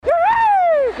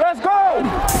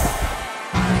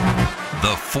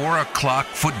The 4 o'clock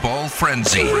football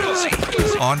frenzy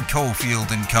on Cofield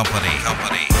and Company.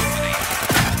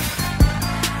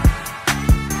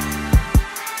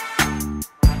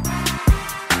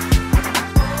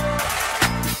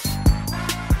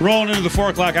 Rolling into the 4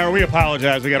 o'clock hour. We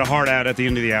apologize. We got a hard out at the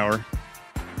end of the hour.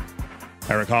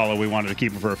 Eric Holla, we wanted to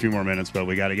keep him for a few more minutes, but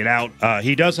we got to get out.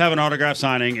 He does have an autograph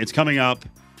signing. It's coming up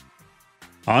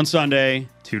on Sunday,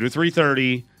 2 to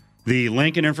 3:30. The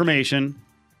link and information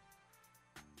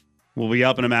will be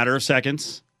up in a matter of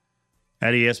seconds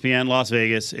at ESPN Las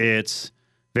Vegas. It's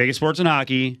Vegas Sports and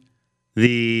Hockey,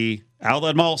 the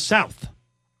Outlet Mall South.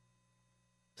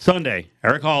 Sunday,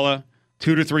 Eric Holla,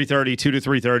 2 to 3:30, 2 to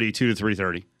 3:30, 2 to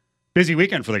 3:30. Busy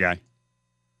weekend for the guy.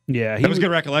 Yeah. That was a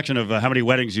good recollection of how many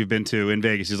weddings you've been to in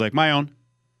Vegas. He's like, my own,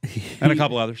 and a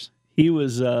couple others. He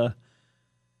was,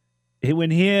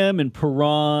 when him and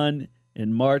Perron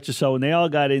and March or so, and they all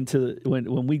got into,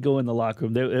 when we go in the locker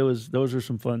room, those were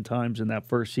some fun times in that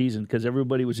first season because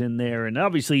everybody was in there. And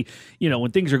obviously,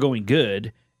 when things are going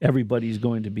good, everybody's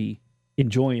going to be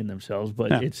enjoying themselves.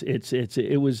 But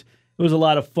it was a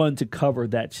lot of fun to cover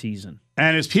that season.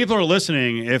 And as people are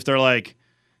listening, if they're like,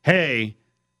 hey,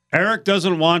 Eric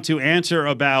doesn't want to answer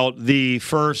about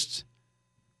Eric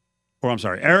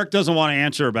doesn't want to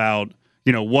answer about,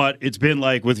 what it's been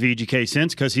like with VGK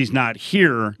since because he's not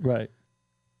here. Right.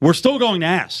 We're still going to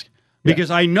ask because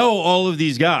I know all of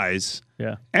these guys,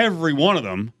 every one of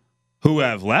them who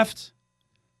have left,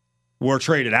 were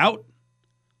traded out,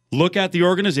 look at the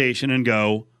organization and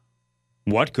go,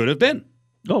 what could have been?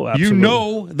 Oh,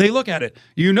 absolutely. They look at it.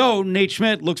 Nate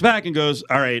Schmidt looks back and goes,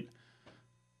 all right.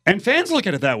 And fans look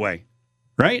at it that way,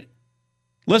 right?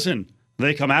 Listen,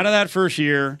 they come out of that first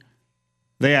year.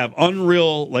 They have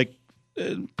unreal,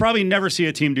 probably never see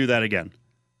a team do that again,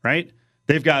 right?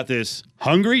 They've got this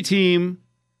hungry team,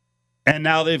 and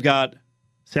now they've got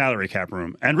salary cap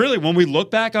room. And really, when we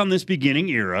look back on this beginning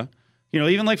era,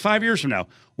 even 5 years from now,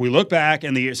 we look back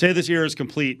and say this year is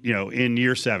complete, in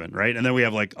year 7, right? And then we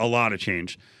have a lot of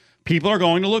change. People are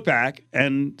going to look back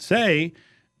and say,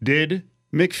 did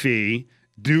McPhee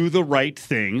do the right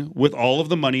thing with all of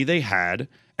the money they had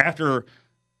after,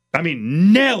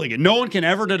 nailing it? No one can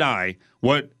ever deny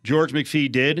what George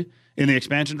McPhee did in the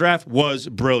expansion draft was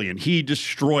brilliant. He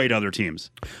destroyed other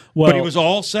teams. But he was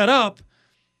all set up.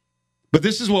 But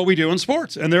this is what we do in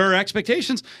sports, and there are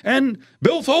expectations. And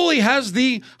Bill Foley has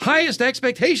the highest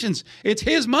expectations. It's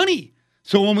his money.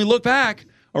 So when we look back,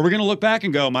 are we going to look back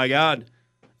and go, my God,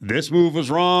 this move was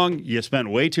wrong. You spent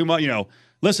way too much.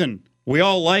 Listen, we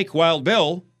all like Wild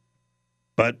Bill,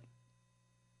 but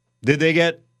did they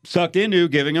get sucked into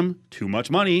giving him too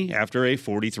much money after a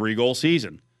 43-goal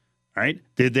season? Right?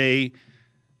 Did they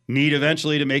need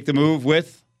eventually to make the move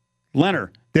with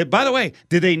Leonard? By the way,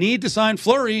 did they need to sign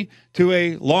Fleury to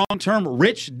a long-term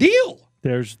rich deal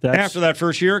after that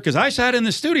first year? Because I sat in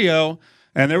the studio,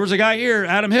 and there was a guy here,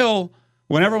 Adam Hill,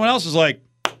 when everyone else was like,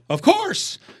 of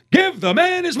course, give the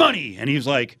man his money. And he was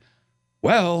like,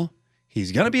 well,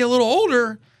 he's going to be a little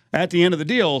older at the end of the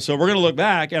deal, so we're going to look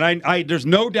back. And I there's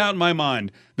no doubt in my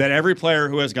mind that every player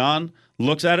who has gone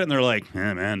looks at it, and they're like,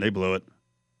 man, they blew it.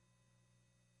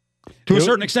 To a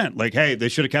certain extent, hey, they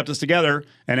should have kept us together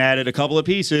and added a couple of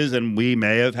pieces, and we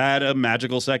may have had a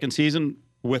magical second season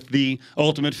with the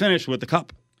ultimate finish with the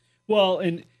cup. Well,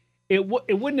 and it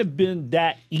wouldn't have been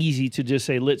that easy to just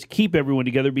say, let's keep everyone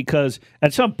together, because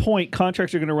at some point,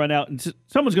 contracts are going to run out, and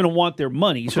someone's going to want their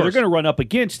money, so they're going to run up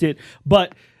against it.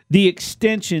 But the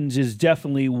extensions is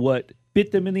definitely what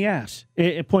bit them in the ass,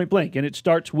 point blank. And it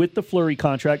starts with the Fleury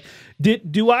contract.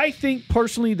 Do I think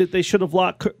personally that they should have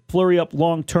locked Fleury up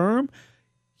long term?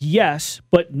 Yes,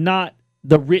 but not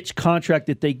the rich contract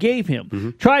that they gave him. Mm-hmm.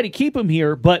 Try to keep him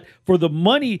here, but for the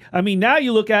money, now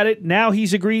you look at it, now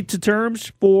he's agreed to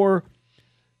terms for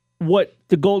what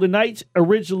the Golden Knights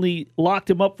originally locked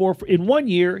him up for. In 1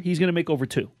 year, he's going to make over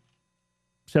 $7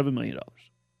 million.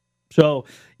 So,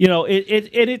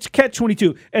 it's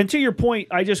catch-22. And to your point,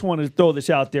 I just want to throw this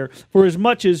out there. For as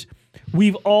much as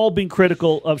we've all been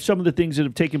critical of some of the things that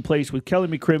have taken place with Kelly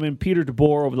McCrimmon, Peter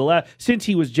DeBoer over the since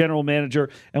he was general manager,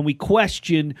 and we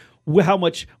question how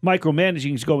much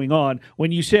micromanaging is going on.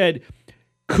 When you said,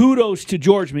 kudos to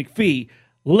George McPhee,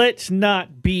 let's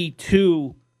not be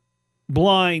too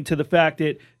blind to the fact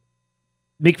that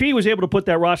McPhee was able to put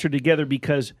that roster together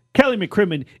because Kelly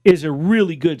McCrimmon is a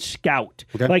really good scout.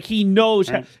 Okay. He knows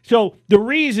how. So the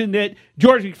reason that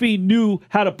George McPhee knew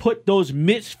how to put those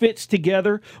misfits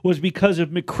together was because of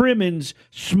McCrimmon's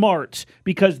smarts,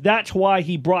 because that's why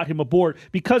he brought him aboard,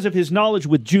 because of his knowledge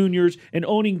with juniors and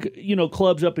owning,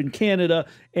 clubs up in Canada,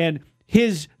 and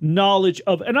his knowledge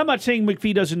of, and I'm not saying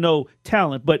McPhee doesn't know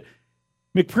talent, but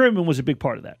McPherson was a big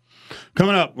part of that.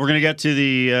 Coming up, we're going to get to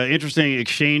the interesting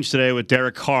exchange today with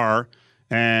Derek Carr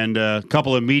and a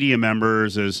couple of media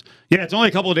members. It's only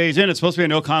a couple of days in. It's supposed to be a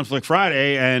no-conflict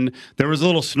Friday, and there was a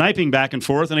little sniping back and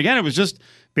forth. And again, it was just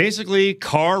basically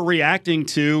Carr reacting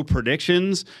to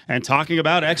predictions and talking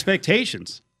about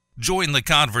expectations. Join the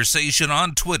conversation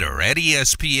on Twitter at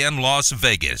ESPN Las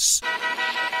Vegas.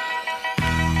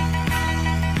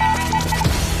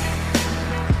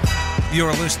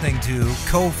 You're listening to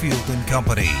Cofield and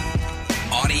Company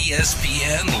on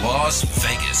ESPN Las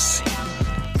Vegas.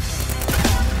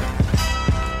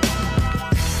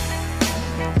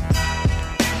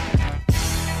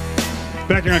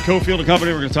 Back here on Cofield and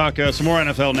Company, we're going to talk some more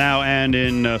NFL now, and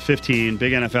in 15,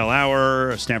 big NFL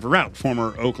hour, Stanford Routt,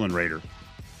 former Oakland Raider,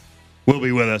 will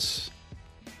be with us.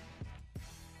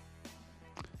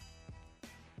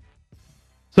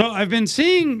 So I've been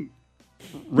seeing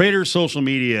Raiders social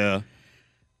media,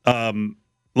 a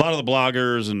lot of the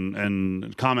bloggers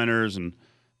and commenters, and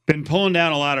been pulling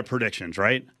down a lot of predictions,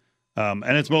 right?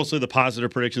 And it's mostly the positive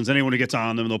predictions. Anyone who gets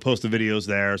on them, they'll post the videos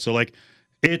there. So,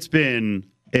 it's been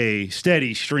a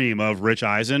steady stream of Rich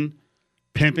Eisen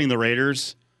pimping the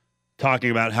Raiders,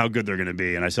 talking about how good they're going to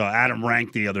be. And I saw Adam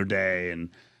Rank the other day, and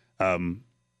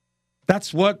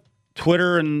that's what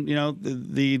Twitter and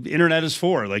the internet is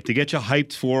for, to get you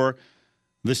hyped for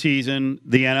the season,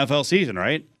 the NFL season,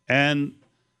 right? And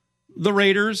the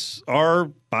Raiders are,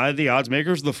 by the odds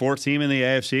makers, the fourth team in the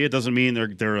AFC. It doesn't mean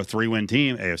they're a 3-win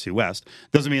team, AFC West.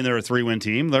 Doesn't mean they're a 3-win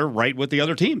team. They're right with the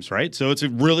other teams, right? So it's a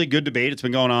really good debate. It's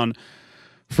been going on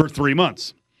for 3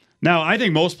 months. Now, I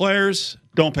think most players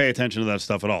don't pay attention to that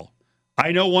stuff at all.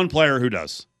 I know one player who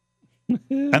does,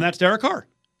 and that's Derek Carr.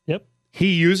 Yep.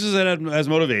 He uses it as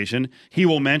motivation. He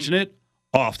will mention it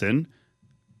often.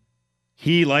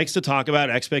 He likes to talk about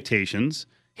expectations.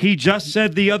 He just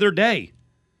said the other day,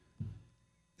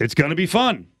 it's going to be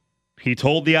fun. He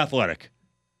told The Athletic.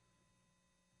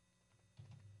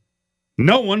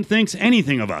 No one thinks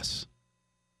anything of us.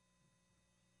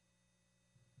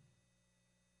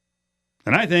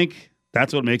 And I think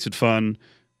that's what makes it fun,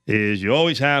 is you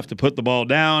always have to put the ball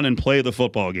down and play the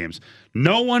football games.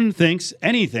 No one thinks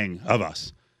anything of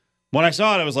us. When I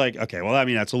saw it, I was like, okay, well,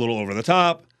 that's a little over the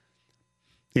top.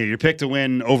 You're picked to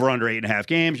win over under 8.5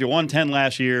 games. You won 10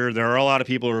 last year. There are a lot of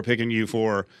people who are picking you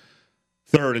for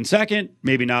third and second.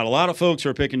 Maybe not a lot of folks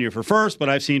are picking you for first, but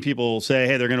I've seen people say,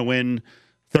 hey, they're going to win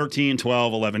 13,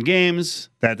 12, 11 games,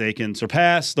 that they can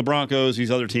surpass the Broncos,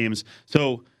 these other teams.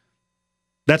 So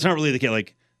that's not really the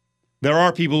case. There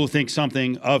are people who think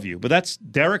something of you, but that's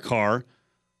Derek Carr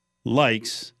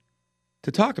likes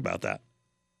to talk about that.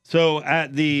 So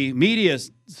at the media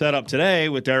setup today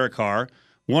with Derek Carr,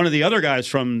 one of the other guys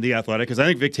from The Athletic, because I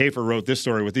think Vic Tafur wrote this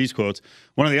story with these quotes,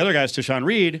 one of the other guys, Tashan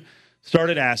Reed,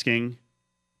 started asking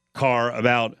Carr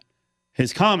about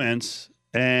his comments,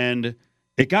 and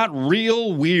it got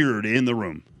real weird in the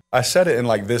room. I said it in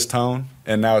this tone,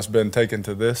 and now it's been taken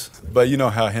to this. But you know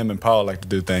how him and Paul like to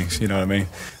do things, you know what I mean?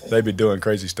 They be doing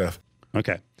crazy stuff.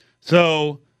 Okay.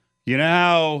 So you know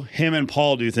how him and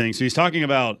Paul do things. So he's talking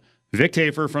about Vic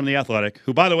Tafur from The Athletic,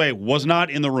 who, by the way, was not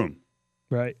in the room.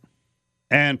 Right.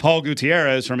 And Paul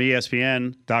Gutierrez from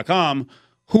ESPN.com,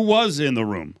 who was in the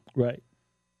room. Right.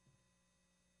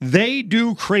 They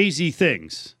do crazy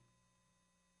things.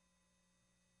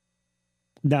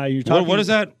 Now you're talking. What is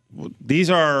that? These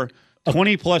are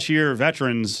 20-plus year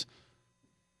veterans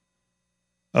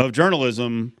of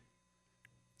journalism.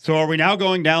 So are we now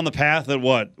going down the path that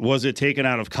what? Was it taken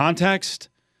out of context?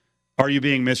 Are you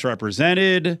being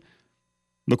misrepresented?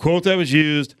 The quote that was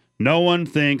used, no one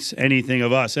thinks anything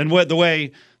of us. And the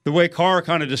way Carr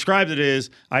kind of described it is,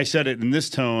 I said it in this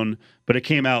tone, but it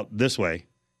came out this way.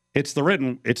 It's the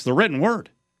written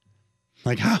word.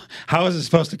 How is it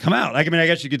supposed to come out? I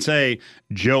guess you could say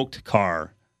joked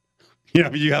Carr.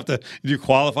 You have to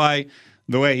qualify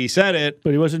the way he said it.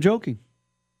 But he wasn't joking.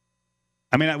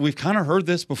 We've kind of heard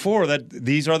this before, that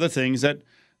these are the things that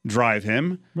drive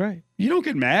him. Right. You don't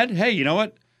get mad. Hey, you know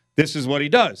what? This is what he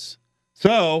does.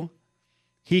 So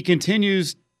he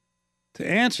continues to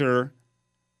answer,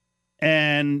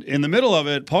 and in the middle of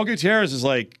it, Paul Gutierrez is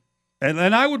like,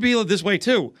 and I would be this way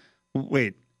too.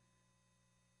 Wait,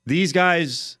 these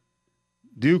guys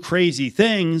do crazy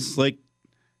things.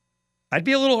 I'd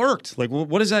be a little irked.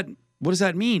 What does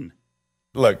that mean?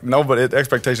 Look, nobody,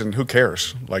 expectation, who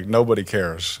cares? Nobody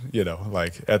cares,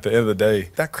 at the end of the day,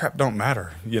 that crap don't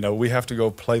matter. We have to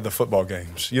go play the football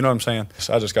games. You know what I'm saying?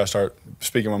 So I just got to start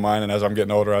speaking my mind, and as I'm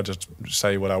getting older, I just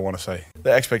say what I want to say.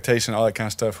 The expectation, all that kind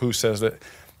of stuff, who says that,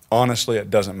 honestly, it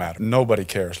doesn't matter. Nobody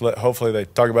cares. Hopefully they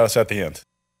talk about us at the end.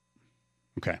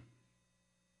 Okay.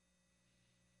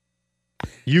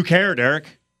 You care,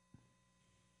 Derek.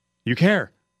 You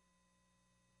care.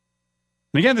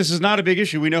 And again, this is not a big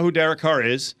issue. We know who Derek Carr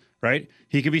is, right?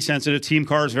 He can be sensitive. Team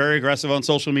Carr is very aggressive on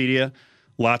social media.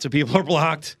 Lots of people are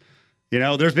blocked. You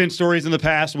know, there's been stories in the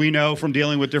past we know from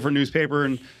dealing with different newspaper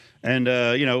and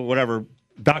whatever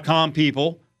 .com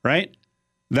people, right?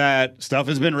 That stuff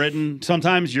has been written.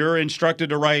 Sometimes you're instructed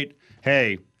to write,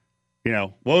 hey,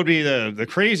 what would be the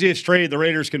craziest trade the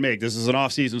Raiders can make? This is an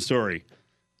off-season story.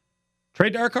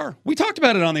 Trade Derek Carr. We talked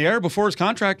about it on the air before his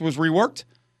contract was reworked.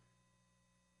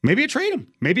 Maybe you trade him.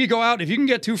 Maybe you go out. If you can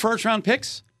get 2 first-round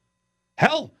picks.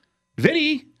 Hell,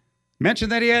 Vinny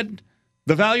mentioned that he had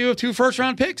the value of 2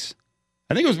 first-round picks.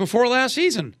 I think it was before last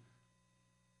season.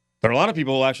 There are a lot of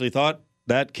people who actually thought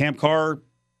that Camp Carr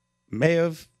may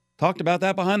have talked about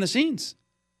that behind the scenes.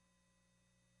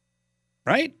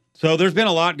 Right? So there's been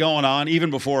a lot going on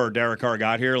even before Derek Carr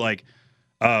got here. Like,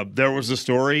 there was the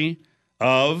story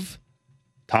of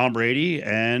Tom Brady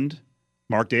and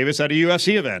Mark Davis at a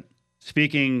UFC event,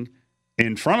 speaking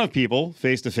in front of people,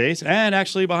 face-to-face, and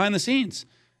actually behind the scenes.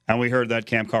 And we heard that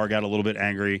Camp Carr got a little bit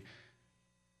angry.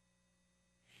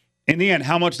 In the end,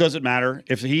 how much does it matter?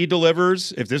 If he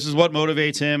delivers, if this is what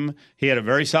motivates him, he had a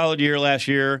very solid year last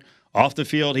year. Off the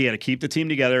field, he had to keep the team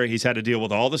together. He's had to deal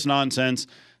with all this nonsense.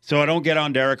 So I don't get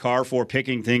on Derek Carr for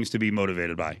picking things to be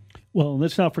motivated by. Well,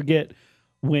 let's not forget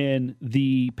when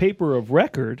the paper of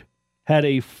record had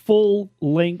a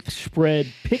full-length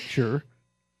spread picture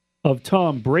of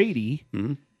Tom Brady,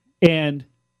 and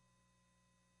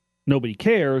nobody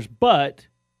cares, but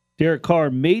Derek Carr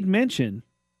made mention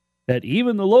that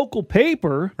even the local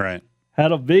paper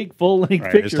had a big full-length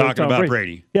picture It's talking of Tom about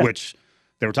Brady. Brady, which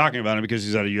they were talking about him because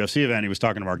he's at a UFC event. He was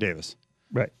talking to Mark Davis.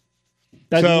 Right.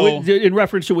 In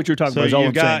reference to what you're talking about. So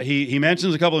you got he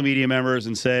mentions a couple of media members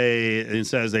and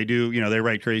says they do, they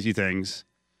write crazy things.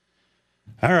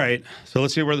 All right, so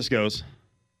let's see where this goes.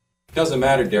 It doesn't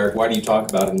matter, Derek. Why do you talk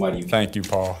about it and why do you? Thank you,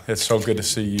 Paul. It's so good to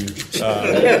see you.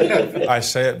 I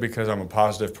say it because I'm a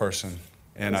positive person,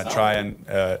 and I try and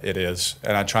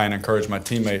I try and encourage my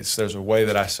teammates. There's a way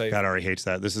that I say. God already hates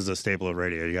that. This is a staple of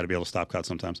radio. You got to be able to stop cut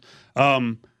sometimes.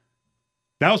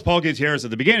 That was Paul Gutierrez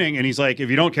at the beginning, and he's like, if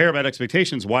you don't care about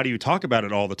expectations, why do you talk about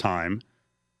it all the time?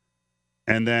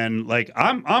 And then, like,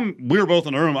 we were both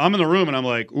in the room. I'm in the room, and I'm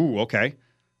like, ooh, okay.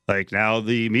 Like, now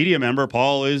the media member,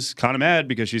 Paul, is kind of mad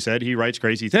because she said he writes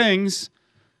crazy things.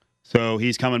 So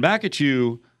he's coming back at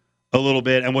you a little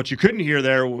bit. And what you couldn't hear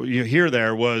there,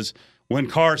 was when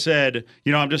Carr said,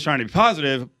 I'm just trying to be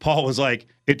positive, Paul was like,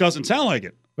 it doesn't sound like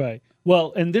it. Right.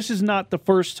 Well, and this is not the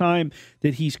first time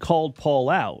that he's called Paul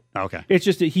out. Okay. It's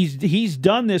just that he's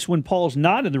done this when Paul's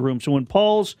not in the room. So when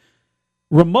Paul's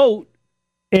remote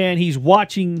and he's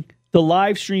watching the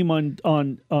live stream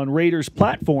on Raiders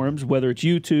platforms, whether it's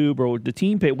YouTube or the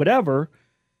team page, whatever,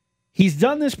 he's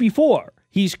done this before.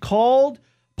 He's called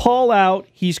Paul out.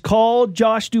 He's called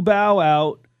Josh Dubow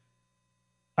out.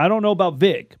 I don't know about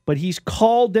Vic, but he's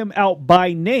called them out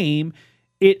by name.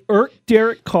 It irked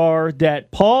Derek Carr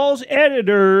that Paul's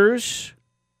editors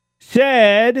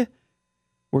said,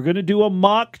 we're going to do a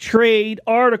mock trade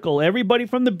article. Everybody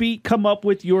from the beat come up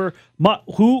with your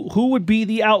who would be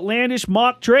the outlandish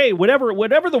mock trade,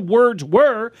 whatever the words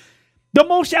were. The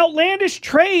most outlandish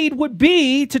trade would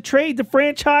be to trade the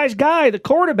franchise guy, the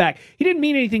quarterback. He didn't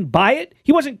mean anything by it.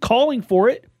 He wasn't calling for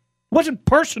it. It wasn't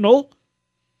personal.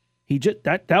 He just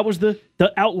that was the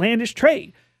outlandish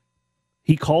trade.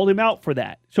 He called him out for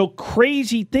that. So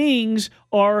crazy things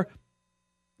are,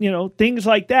 things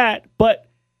like that, but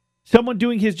someone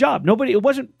doing his job. It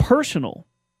wasn't personal.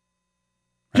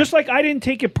 Right. Just like I didn't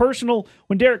take it personal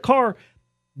when Derek Carr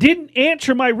didn't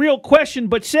answer my real question,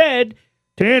 but said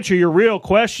to answer your real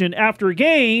question after a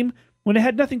game when it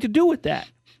had nothing to do with that.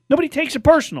 Nobody takes it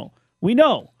personal. We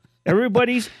know.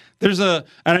 Everybody's... and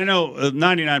I know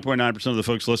 99.9% of the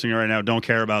folks listening right now don't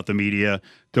care about the media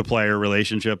to player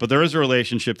relationship, but there is a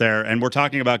relationship there, and we're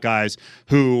talking about guys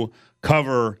who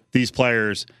cover these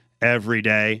players every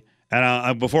day.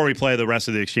 And before we play the rest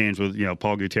of the exchange with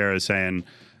Paul Gutierrez saying,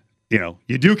 you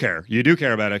do care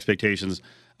about expectations.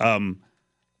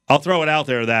 I'll throw it out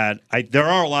there that there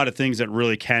are a lot of things that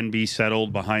really can be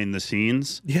settled behind the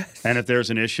scenes. Yes. And if there's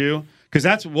an issue. Because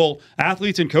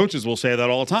athletes and coaches will say that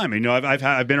all the time.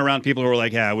 I've been around people who are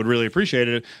like, yeah, I would really appreciate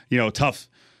it.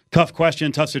 Tough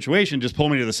question, tough situation. Just pull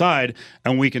me to the side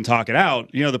and we can talk it out.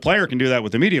 The player can do that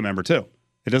with the media member too.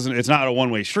 It's not a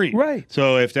one-way street. Right.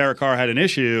 So if Derek Carr had an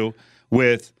issue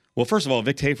with, first of all,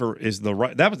 Vic Tafur is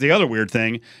that was the other weird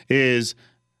thing is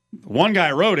one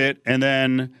guy wrote it and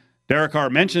then Derek Carr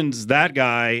mentions that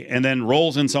guy and then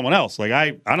rolls in someone else. Like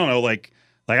I don't know, like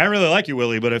I really like you,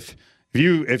 Willie, but if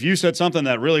if you said something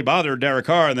that really bothered Derek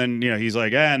Carr, and then he's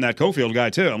like, and that Cofield guy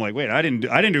too. I'm like, wait, I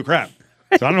didn't do crap.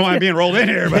 So I don't know why I'm being rolled in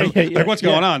here, but like, what's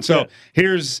going on? So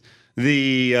here's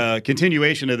the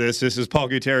continuation of this. This is Paul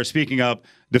Gutierrez speaking up,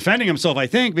 defending himself, I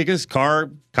think, because Carr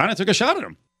kind of took a shot at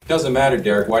him. It doesn't matter,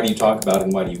 Derek. Why do you talk about it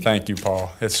and why do you? Thank you,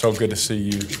 Paul. It's so good to see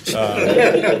you.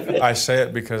 I say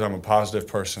it because I'm a positive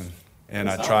person, and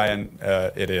I try and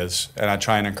I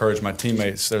try and encourage my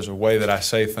teammates. There's a way that I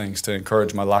say things to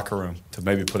encourage my locker room, to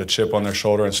maybe put a chip on their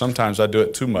shoulder, and sometimes I do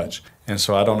it too much, and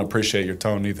so I don't appreciate your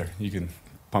tone either. You can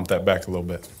pump that back a little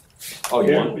bit. Oh,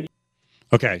 yeah.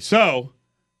 Okay, so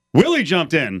Willie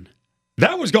jumped in.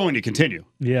 That was going to continue.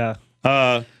 Yeah.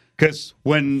 Because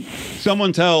when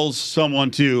someone tells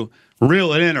someone to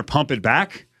reel it in or pump it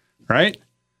back, right?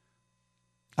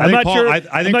 I'm not Paul, sure. I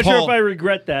think I'm not Paul, sure if I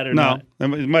regret that or not.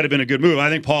 No, it might have been a good move. I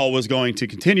think Paul was going to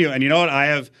continue. And you know what?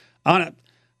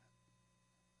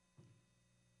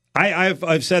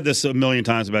 I've said this a million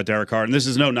times about Derek Carr, and this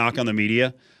is no knock on the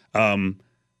media.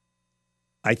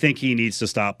 I think he needs to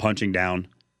stop punching down,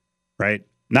 right?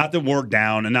 Not that we're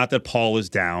down and not that Paul is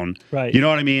down. Right. You know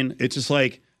what I mean? It's just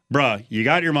like, bruh, you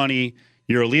got your money.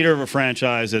 You're a leader of a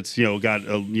franchise that's, got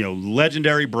a,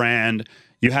 legendary brand.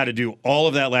 You had to do all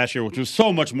of that last year, which was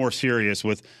so much more serious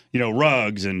with,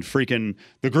 Ruggs and freaking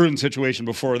the Gruden situation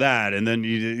before that. And then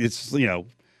now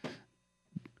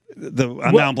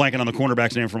I'm blanking on the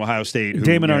cornerback's name from Ohio State.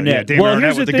 Damon Arnett. Damon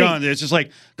Arnett with the gun. It's just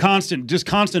like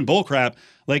constant bull crap.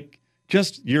 Like,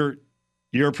 just you're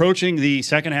approaching the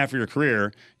second half of your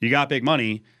career. You got big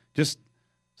money. Just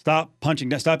stop punching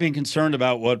down. Stop being concerned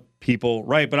about what people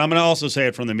write. But I'm going to also say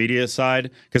it from the media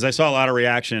side because I saw a lot of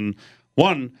reaction.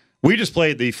 One, we just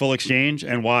played the full exchange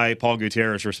and why Paul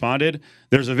Gutierrez responded.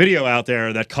 There's a video out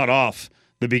there that cut off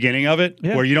the beginning of it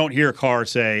where you don't hear Carr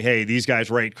say, hey, these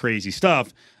guys write crazy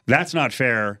stuff. That's not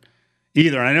fair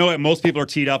either. And I know most people are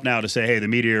teed up now to say, hey, the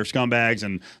media are scumbags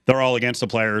and they're all against the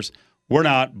players. We're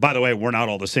not. By the way, we're not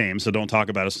all the same, so don't talk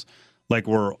about us like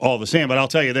we're all the same. But I'll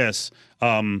tell you this.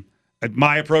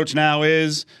 My approach now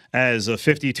is, as a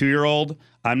 52-year-old,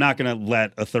 I'm not going to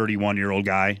let a 31-year-old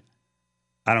guy,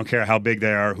 I don't care how big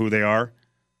they are, who they are,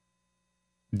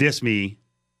 diss me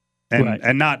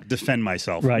and not defend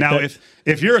myself. Right. Now,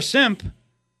 if you're a simp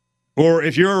or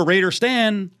if you're a Raider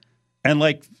stan and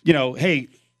hey,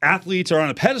 athletes are on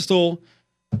a pedestal,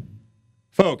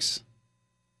 folks,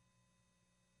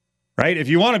 right? If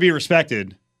you want to be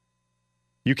respected,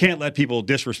 you can't let people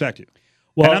disrespect you.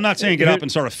 Well, and I'm not saying get up and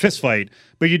start a fist fight,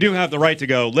 but you do have the right to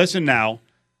go, listen now,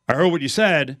 I heard what you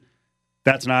said.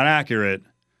 That's not accurate.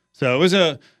 So it was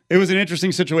an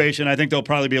interesting situation. I think there'll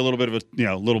probably be a little bit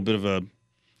of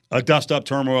a dust up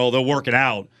turmoil. They'll work it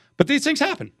out. But these things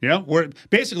happen, Where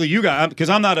basically you guys, because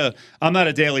I'm not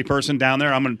a daily person down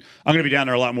there. I'm going to be down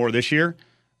there a lot more this year.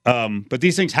 But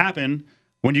these things happen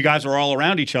when you guys are all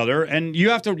around each other, and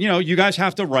you have to, you guys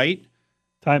have to write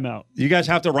timeout. You guys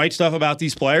have to write stuff about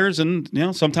these players, and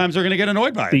sometimes they're going to get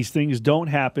annoyed by it. These things don't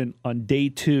happen on day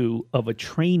 2 of a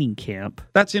training camp.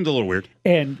 That seemed a little weird.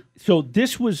 And so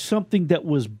this was something that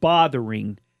was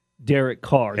bothering Derek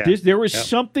Carr. Yeah. There was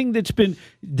something that's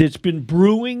been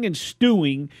brewing and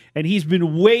stewing, and he's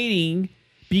been waiting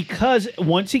because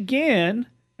once again,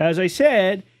 as I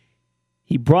said,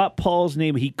 he brought Paul's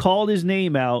name. He called his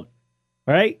name out.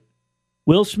 Right?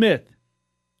 Will Smith,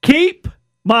 keep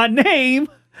my name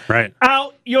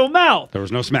out your mouth. There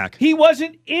was no smack. He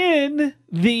wasn't in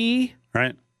the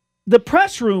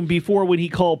press room before when he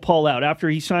called Paul out after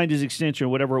he signed his extension or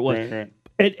whatever it was. Right.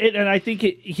 And I think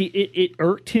it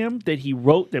irked him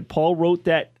that Paul wrote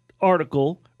that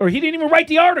article, or he didn't even write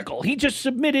the article. He just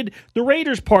submitted the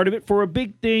Raiders part of it for a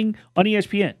big thing on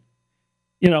ESPN.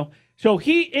 So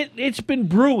it's been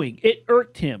brewing. It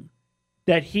irked him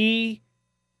that he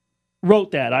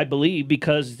wrote that, I believe,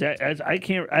 because I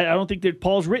don't think that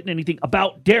Paul's written anything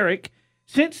about Derek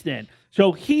since then.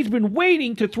 So he's been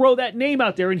waiting to throw that name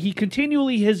out there, and he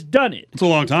continually has done it. It's a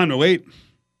long time to wait.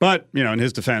 But, in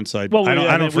his defense, I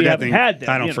don't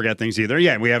forget things either.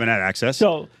 Yeah, we haven't had access.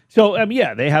 So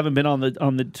they haven't been on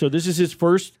the so this is his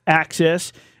first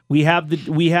access. We have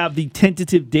the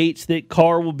tentative dates that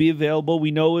Carr will be available.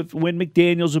 We know when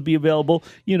McDaniels will be available.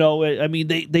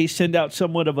 They send out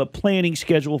somewhat of a planning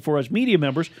schedule for us media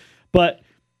members, but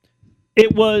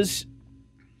it was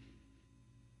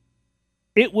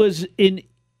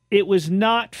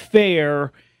not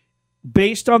fair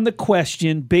based on the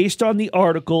question, based on the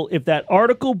article. If that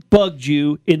article bugged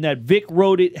you in that Vic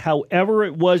wrote it, however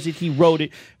it was that he wrote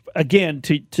it. Again,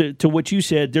 to what you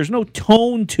said, there's no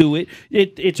tone to it.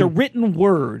 It's a written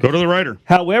word. Go to the writer.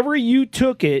 However you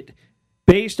took it,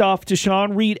 based off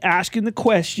Tashawn Reed asking the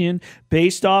question,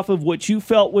 based off of what you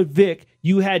felt with Vic,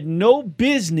 you had no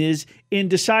business in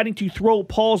deciding to throw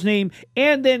Paul's name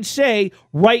and then say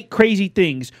write crazy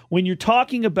things. When you're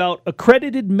talking about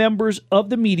accredited members of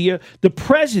the media, the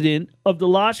president of the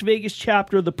Las Vegas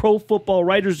chapter of the Pro Football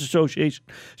Writers Association,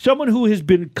 someone who has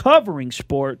been covering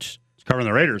sports. Covering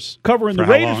the Raiders. Covering the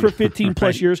Raiders for 15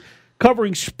 plus years,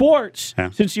 covering sports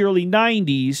since the early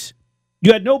 90s.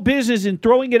 You had no business in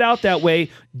throwing it out that way.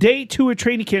 Day 2 of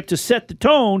training camp to set the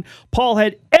tone. Paul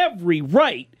had every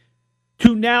right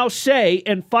to now say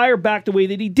and fire back the way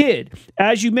that he did.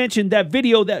 As you mentioned, that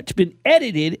video that's been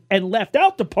edited and left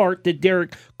out the part that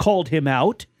Derek called him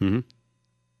out,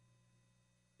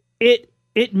 it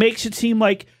makes it seem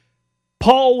like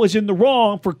Paul was in the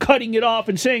wrong for cutting it off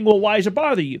and saying, well, why does it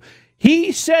bother you?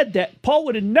 He said that Paul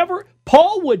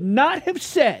would not have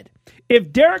said,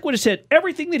 if Derek would have said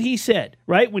everything that he said,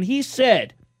 right? When he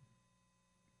said,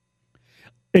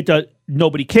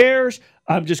 nobody cares,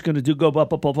 I'm just going to go blah,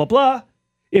 blah, blah, blah, blah.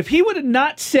 If he would have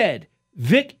not said,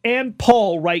 Vic and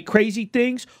Paul write crazy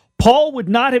things, Paul would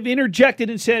not have interjected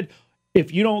and said,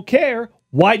 if you don't care,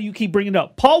 why do you keep bringing it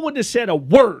up? Paul wouldn't have said a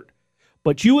word,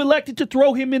 but you elected to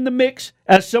throw him in the mix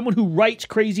as someone who writes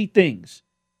crazy things.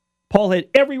 Paul had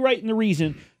every right and the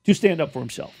reason to stand up for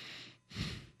himself.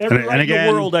 Every right in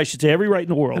the world, I should say. Every right in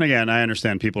the world. And again, I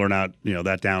understand people are not,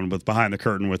 that down with behind the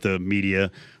curtain with the media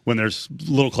when there's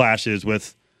little clashes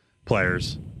with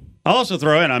players. I'll also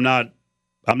throw in, I'm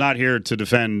not here to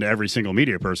defend every single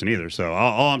media person either. So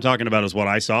all I'm talking about is what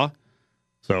I saw.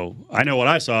 So I know what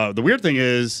I saw. The weird thing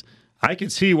is I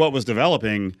could see what was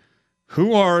developing.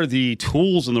 Who are the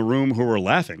tools in the room who were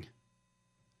laughing?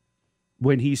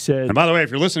 When he said... And by the way, if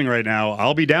you're listening right now,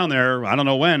 I'll be down there. I don't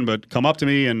know when, but come up to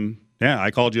me and... Yeah,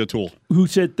 I called you a tool. Who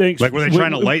said thanks? Like, were they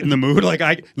trying to lighten the mood? Like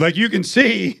you can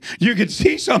see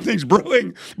something's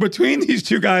brewing between these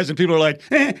two guys, and people are like,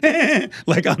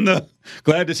 like on the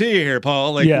glad to see you here,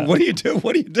 Paul. Like, what do you do?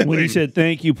 What are you doing? When he said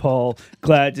thank you, Paul,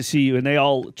 glad to see you, and they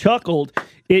all chuckled,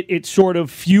 it sort of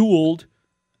fueled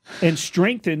and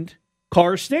strengthened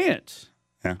Carr's stance.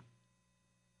 Yeah,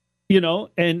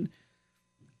 and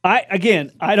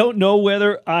I don't know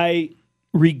whether I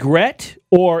regret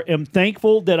or am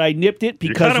thankful that I nipped it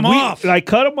because I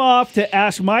cut him off to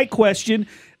ask my question.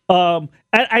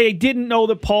 I didn't know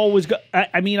that Paul was.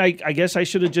 I guess I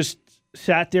should have just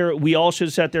sat there. We all should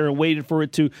have sat there and waited for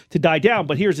it to die down.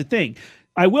 But here's the thing: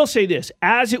 I will say this: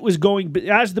 as it was going,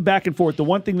 as the back and forth, the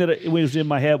one thing that was in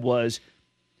my head was,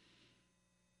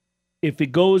 if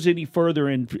it goes any further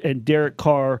and Derek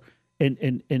Carr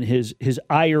and his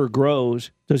ire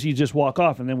grows, does he just walk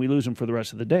off and then we lose him for the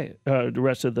rest of the day, the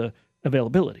rest of the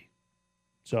availability?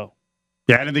 So,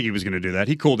 yeah, I didn't think he was going to do that.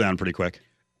 He cooled down pretty quick.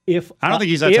 I don't think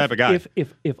he's that type of guy.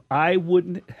 If I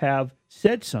wouldn't have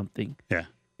said something,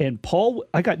 and Paul,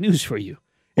 I got news for you.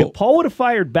 If Paul would have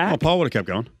fired back, Paul would have kept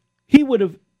going. He would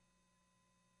have.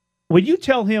 When you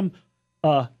tell him,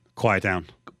 quiet down,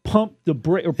 pump the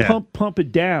brake or pump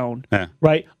it down,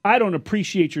 right? I don't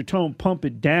appreciate your tone. Pump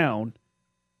it down.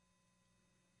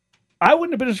 I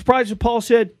wouldn't have been surprised if Paul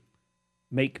said,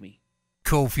 "Make me."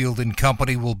 Cofield and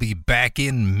Company will be back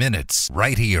in minutes,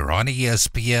 right here on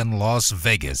ESPN Las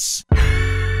Vegas.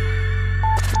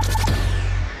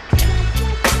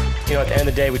 At the end of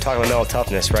the day, we talk about mental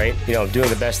toughness, right? Doing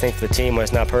the best thing for the team when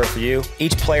it's not perfect for you.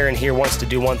 Each player in here wants to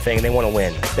do one thing, and they want to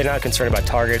win. They're not concerned about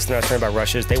targets. They're not concerned about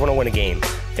rushes. They want to win a game.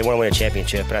 They want to win a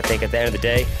championship. And I think at the end of the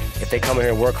day, if they come in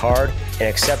here and work hard and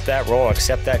accept that role and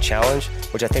accept that challenge,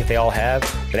 which I think they all have,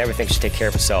 then everything should take care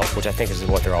of itself, which I think is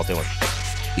what they're all doing.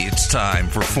 It's time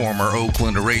for former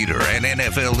Oakland Raider and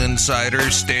NFL insider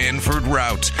Stanford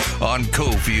Routt on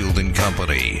Cofield and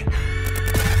Company.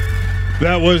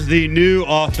 That was the new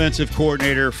offensive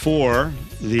coordinator for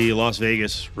the Las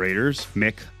Vegas Raiders,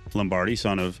 Mick Lombardi,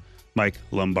 son of Mike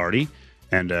Lombardi.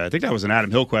 And I think that was an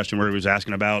Adam Hill question where he was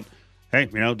asking about, hey,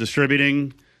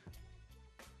 distributing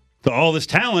to all this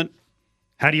talent,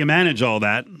 how do you manage all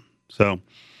that? So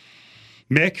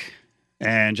Mick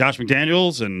and Josh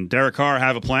McDaniels and Derek Carr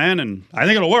have a plan, and I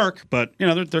think it'll work, but,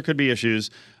 there could be issues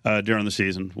during the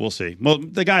season. We'll see. Well,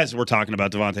 the guys we're talking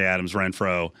about, Davante Adams,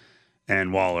 Renfrow,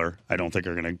 and Waller, I don't think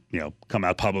are going to, come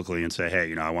out publicly and say,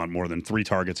 hey, I want more than 3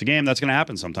 targets a game. That's going to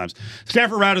happen sometimes.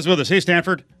 Stanford Routt is with us. Hey,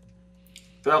 Stanford.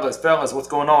 Fellas, what's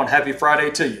going on? Happy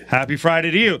Friday to you. Happy Friday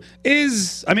to you.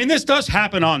 This does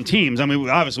happen on teams.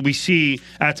 Obviously, we see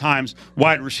at times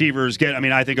wide receivers get,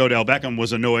 I think Odell Beckham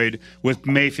was annoyed with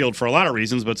Mayfield for a lot of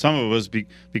reasons, but some of it was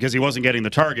because he wasn't getting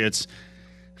the targets.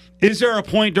 Is there a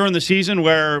point during the season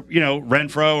where,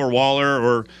 Renfrow or Waller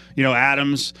or,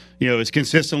 Adams, is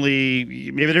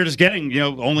consistently, maybe they're just getting,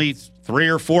 only 3 3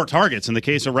 or 4 targets in the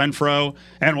case of Renfrow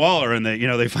and Waller, and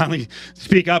they finally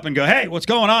speak up and go, hey, what's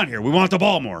going on here? We want the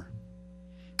ball more.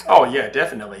 Oh, yeah,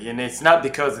 definitely. And it's not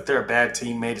because that they're a bad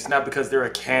teammate. It's not because they're a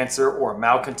cancer or a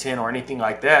malcontent or anything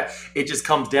like that. It just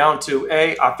comes down to,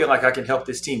 I feel like I can help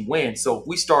this team win. So if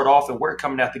we start off and we're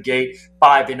coming out the gate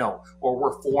 5-0 or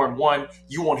we're 4-1,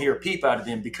 you won't hear a peep out of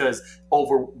them because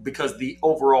the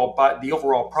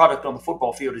overall product on the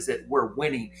football field is that we're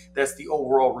winning. That's the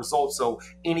overall result. So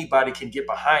anybody can get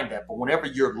behind that. But whenever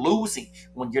you're losing,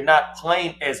 when you're not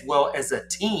playing as well as a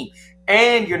team,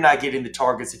 and you're not getting the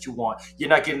targets that you want, you're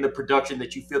not getting the production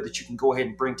that you feel that you can go ahead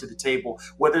and bring to the table,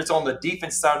 whether it's on the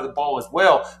defense side of the ball as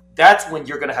well, that's when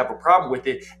you're going to have a problem with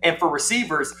it. And for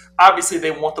receivers, obviously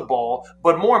they want the ball,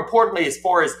 but more importantly, as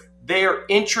far as their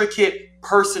intricate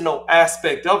personal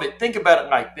aspect of it, think about it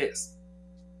like this.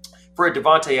 For a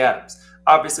Davante Adams,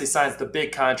 obviously signs the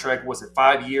big contract, was it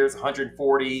 5 years,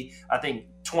 140, I think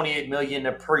 $28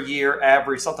 million per year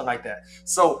average, something like that.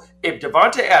 So if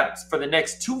Davante Adams for the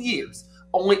next 2 years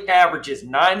only averages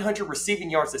 900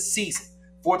 receiving yards a season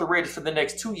for the Raiders for the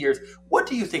next 2 years, what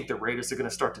do you think the Raiders are going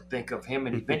to start to think of him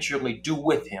and eventually do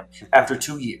with him after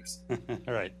 2 years?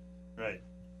 Right.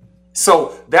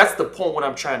 So that's the point what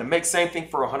I'm trying to make. Same thing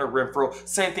for a Hunter Renfrow.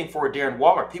 Same thing for a Darren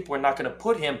Waller. People are not going to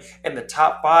put him in the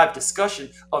top 5 discussion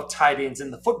of tight ends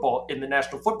in the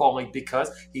National Football League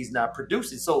because he's not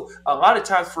producing. So a lot of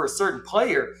times for a certain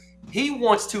player, he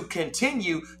wants to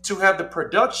continue to have the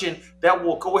production that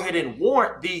will go ahead and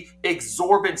warrant the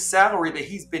exorbitant salary that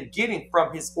he's been getting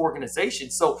from his organization.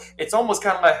 So it's almost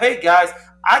kind of like, hey, guys,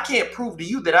 I can't prove to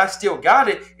you that I still got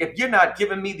it if you're not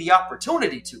giving me the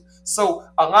opportunity to. So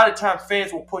a lot of times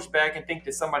fans will push back and think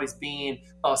that somebody's being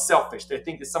selfish. They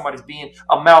think that somebody's being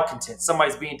a malcontent.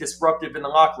 Somebody's being disruptive in the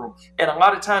locker room. And a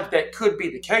lot of times that could be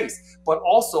the case. But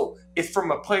also it's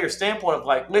from a player standpoint of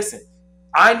like, listen,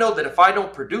 I know that if I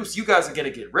don't produce, you guys are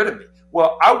going to get rid of me.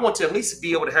 Well, I want to at least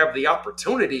be able to have the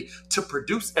opportunity to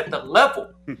produce at the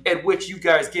level at which you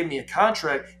guys give me a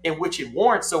contract in which it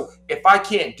warrants. So if I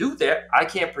can't do that, I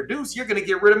can't produce, you're going to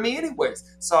get rid of me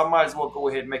anyways. So I might as well go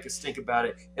ahead and make a stink about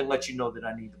it and let you know that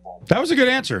I need the ball. That was a good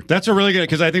answer. That's a really good,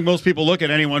 because I think most people look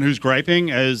at anyone who's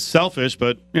griping as selfish,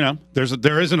 but,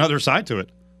 there is another side to it.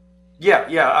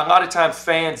 Yeah. A lot of times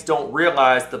fans don't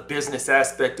realize the business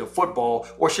aspect of football,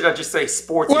 or should I just say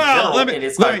sports in general.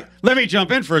 Let me jump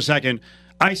in for a second.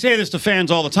 I say this to fans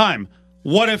all the time.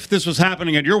 What if this was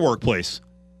happening at your workplace?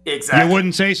 Exactly. You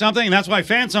wouldn't say something? And that's why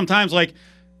fans sometimes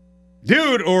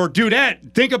dude or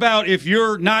dudette, think about if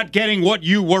you're not getting what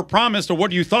you were promised or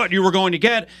what you thought you were going to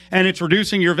get, and it's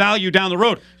reducing your value down the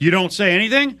road. You don't say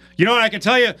anything? You know what, I can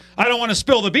tell you, I don't want to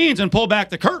spill the beans and pull back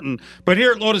the curtain, but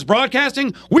here at Lotus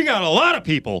Broadcasting, we got a lot of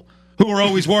people who are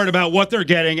always worried about what they're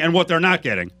getting and what they're not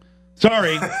getting.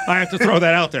 Sorry, I have to throw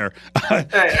that out there.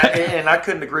 And I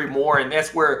couldn't agree more. And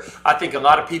that's where I think a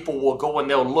lot of people will go and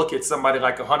they'll look at somebody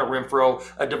like a Hunter Renfrow,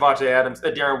 a Davante Adams,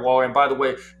 a Darren Waller. And by the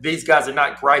way, these guys are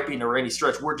not griping or any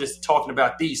stretch. We're just talking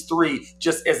about these three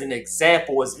just as an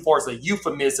example, as far as a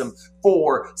euphemism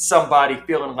for somebody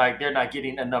feeling like they're not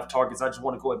getting enough targets. I just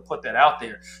want to go ahead and put that out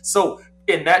there. So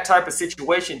in that type of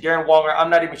situation, Darren Waller, I'm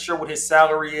not even sure what his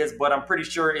salary is, but I'm pretty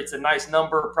sure it's a nice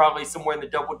number, probably somewhere in the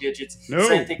double digits. No,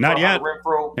 same thing not for yet.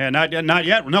 Renfrow. Yeah, not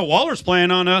yet. No, Waller's playing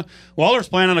on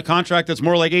a contract that's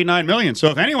more like $8-9 million. So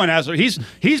if anyone has,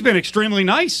 he's been extremely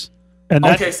nice. And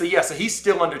so he's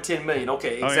still under $10 million.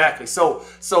 Okay, exactly. Oh, yeah.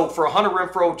 So for Hunter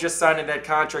Renfrow just signing that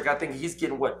contract, I think he's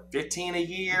getting what, 15 a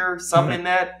year, something in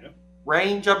that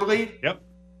range, I believe. Yep.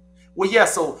 Well, yeah,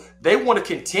 so they want to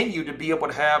continue to be able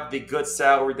to have the good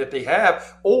salary that they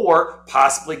have, or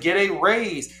possibly get a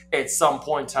raise at some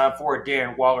point in time for a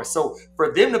Darren Waller. So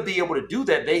for them to be able to do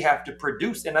that, they have to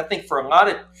produce. And I think for a lot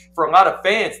of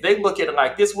fans, they look at it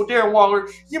like this. Well, Darren Waller,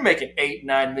 you're making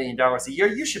 $8-9 million a year.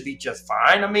 You should be just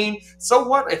fine. I mean, so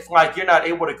what if you're not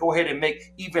able to go ahead and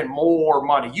make even more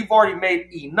money? You've already made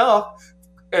enough,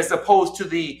 as opposed to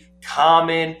the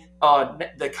common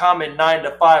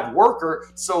 9-to-5 worker.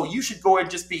 So you should go ahead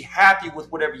and just be happy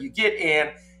with whatever you get.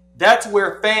 And that's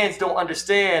where fans don't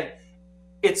understand.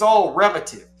 It's all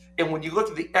relative. And when you look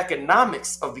at the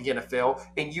economics of the NFL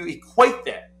and you equate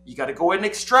that, you got to go ahead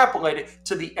and extrapolate it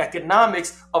to the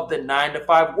economics of the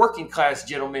 9-to-5 working class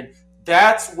gentleman.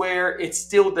 That's where it's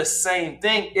still the same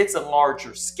thing. It's a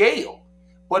larger scale.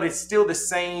 But it's still the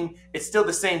same. It's still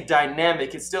the same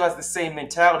dynamic. It still has the same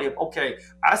mentality of, okay,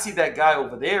 I see that guy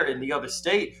over there in the other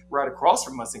state right across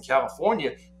from us in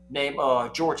California named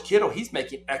George Kittle. He's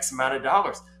making X amount of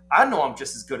dollars. I know I'm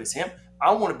just as good as him.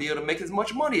 I want to be able to make as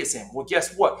much money as him. Well,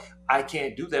 guess what? I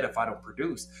can't do that if I don't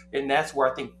produce. And that's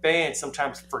where I think fans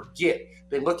sometimes forget.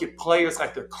 They look at players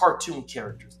like they're cartoon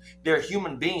characters. They're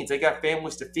human beings. They got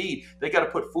families to feed. They got to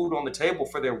put food on the table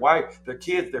for their wife, their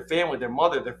kids, their family, their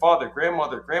mother, their father,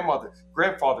 grandmother,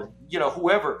 grandfather,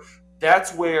 whoever.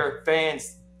 That's where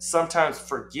fans sometimes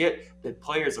forget that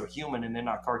players are human and they're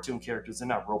not cartoon characters. They're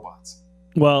not robots.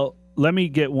 Well, let me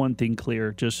get one thing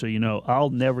clear, just so you know. I'll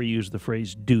never use the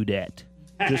phrase "do that."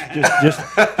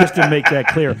 Just to make that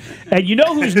clear. And you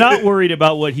know who's not worried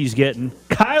about what he's getting?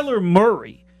 Kyler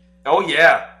Murray. Oh,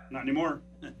 yeah. Not anymore.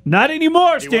 Not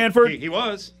anymore, Stanford. He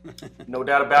was. No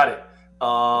doubt about it.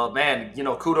 Man,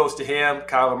 kudos to him.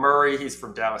 Kyler Murray, he's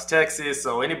from Dallas, Texas.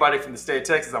 So anybody from the state of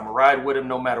Texas, I'm going to ride with him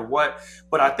no matter what.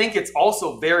 But I think it's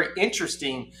also very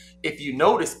interesting, if you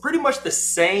notice, pretty much the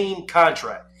same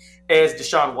contract as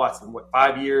Deshaun Watson.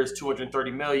 5 years,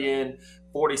 $230 million,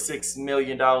 $46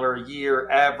 million a year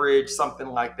average, something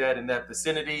like that in that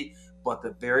vicinity. But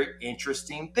the very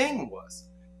interesting thing was,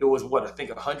 it was I think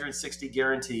 160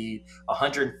 guaranteed,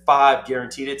 105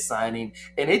 guaranteed at signing.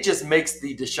 And it just makes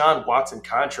the Deshaun Watson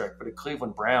contract for the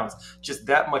Cleveland Browns just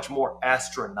that much more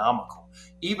astronomical.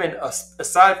 Even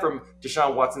aside from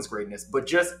Deshaun Watson's greatness, but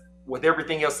just with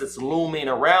everything else that's looming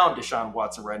around Deshaun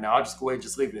Watson right now, I'll just go ahead and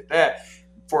just leave it at that.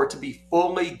 For it to be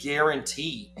fully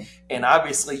guaranteed. And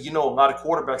obviously, a lot of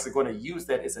quarterbacks are going to use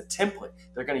that as a template.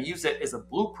 They're going to use that as a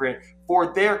blueprint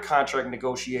for their contract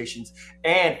negotiations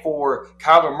and for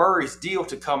Kyler Murray's deal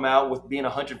to come out with being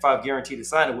 105 guaranteed to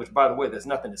sign it, which, by the way, there's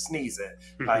nothing to sneeze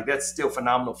at. Like, that's still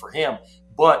phenomenal for him.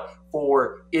 But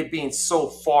for it being so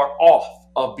far off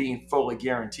of being fully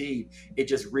guaranteed, it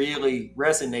just really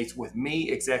resonates with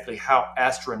me exactly how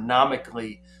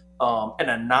astronomically an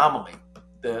anomaly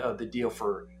the deal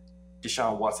for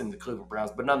Deshaun Watson and the Cleveland Browns.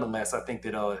 But nonetheless, I think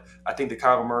that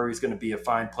Kyler Murray is going to be a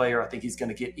fine player. I think he's going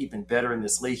to get even better in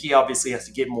this league. He obviously has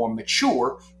to get more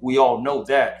mature. We all know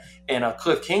that. And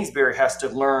Cliff Kingsbury has to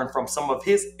learn from some of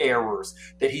his errors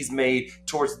that he's made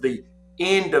towards the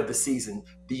end of the season,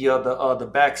 the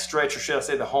back stretch, or should I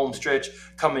say the home stretch,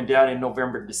 coming down in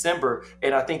November and December.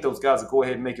 And I think those guys will go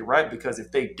ahead and make it right, because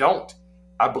if they don't,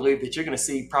 I believe that you're going to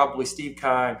see probably Steve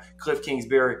Keim, Cliff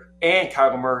Kingsbury, and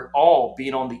Kyler Murray all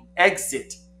being on the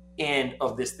exit end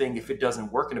of this thing if it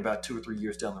doesn't work in about 2 or 3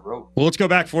 years down the road. Well, let's go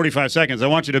back 45 seconds. I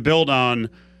want you to build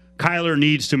on Kyler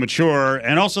needs to mature,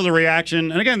 and also the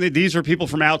reaction. And again, these are people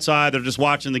from outside that are just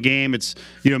watching the game. It's,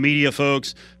 media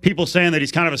folks, people saying that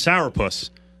he's kind of a sourpuss.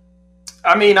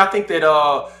 I mean, I think that,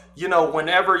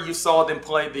 whenever you saw them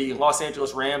play the Los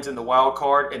Angeles Rams in the wild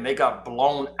card and they got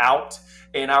blown out,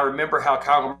 and I remember how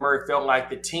Kyler Murray felt like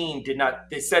the team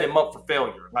they set him up for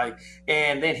failure.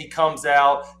 And then he comes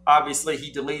out, obviously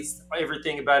he deletes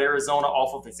everything about Arizona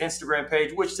off of his Instagram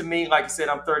page, which to me, like I said,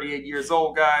 I'm 38 years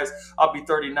old, guys. I'll be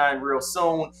 39 real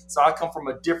soon. So I come from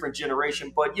a different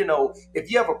generation. But, if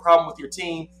you have a problem with your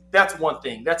team, that's one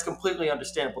thing. That's completely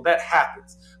understandable. That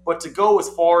happens. But to go as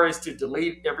far as to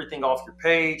delete everything off your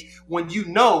page when you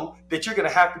know that you're going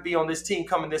to have to be on this team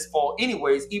coming this fall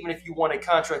anyways, even if you want a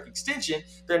contract extension,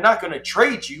 they're not going to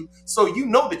trade you. So you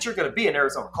know that you're going to be an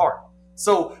Arizona Cardinal.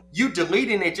 So you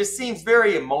deleting it just seems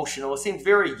very emotional. It seems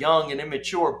very young and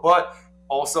immature, but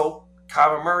also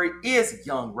Kyler Murray is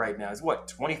young right now. He's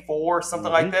 24,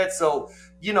 something like that. So,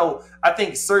 I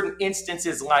think certain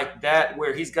instances like that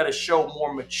where he's got to show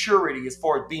more maturity as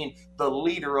far as being the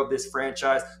leader of this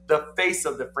franchise, the face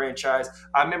of the franchise.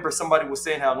 I remember somebody was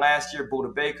saying how last year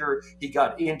Budda Baker, he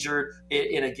got injured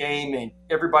in a game, and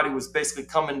everybody was basically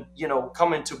coming to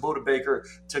Budda Baker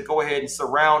to go ahead and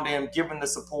surround him, give him the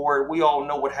support. We all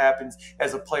know what happens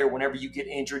as a player whenever you get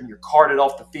injured and you're carted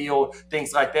off the field,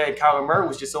 things like that. And Kyler Murray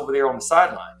was just over there on the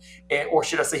sideline, or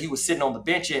should I say he was sitting on the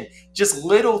bench, and just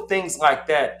little things like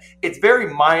that. It's very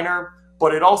minor,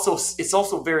 but it's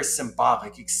also very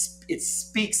symbolic. It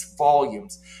speaks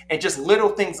volumes. And just little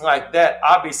things like that,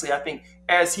 obviously, I think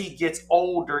as he gets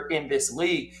older in this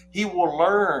league, he will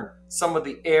learn some of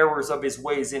the errors of his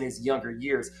ways in his younger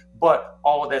years. But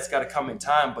all of that's got to come in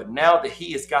time. But now that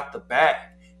he has got the bag,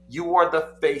 you are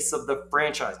the face of the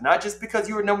franchise, not just because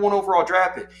you were number 1 overall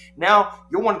draft pick. Now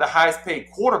you're one of the highest paid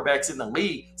quarterbacks in the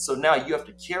league. So now you have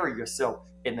to carry yourself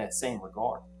in that same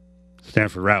regard.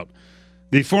 Stanford Route.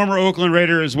 The former Oakland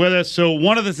Raider is with us. So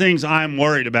one of the things I'm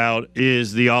worried about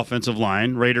is the offensive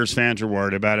line. Raiders fans are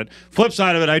worried about it. Flip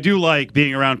side of it, I do like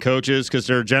being around coaches because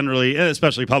they're generally,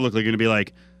 especially publicly, going to be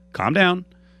like, calm down.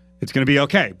 It's going to be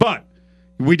okay. But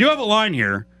we do have a line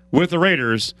here with the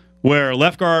Raiders where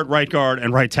left guard,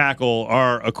 and right tackle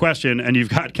are a question. And you've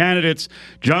got candidates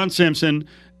John Simpson,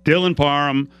 Dylan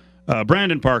Parham,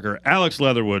 Brandon Parker, Alex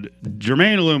Leatherwood,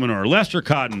 Jermaine Illuminor, Lester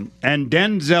Cotton, and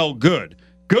Denzel Good.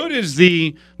 Good is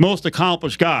the most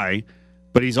accomplished guy,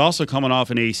 but he's also coming off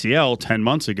an ACL 10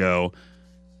 months ago.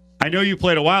 I know you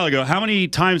played a while ago. How many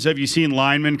times have you seen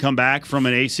linemen come back from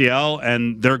an ACL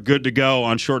and they're good to go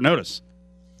on short notice?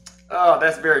 Oh,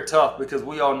 that's very tough because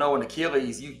we all know in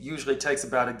Achilles, you usually takes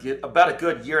about a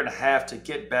good year and a half to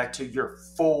get back to your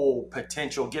full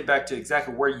potential, get back to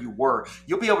exactly where you were.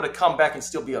 You'll be able to come back and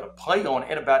still be able to play on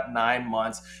in about 9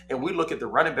 months. And we look at the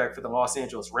running back for the Los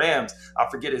Angeles Rams. I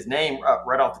forget his name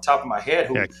right off the top of my head.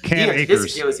 Cam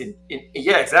Akers.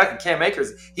 Yeah, exactly. Cam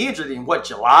Akers. He injured in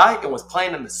July and was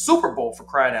playing in the Super Bowl, for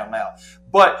crying out loud.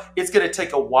 But it's going to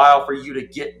take a while for you to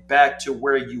get back to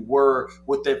where you were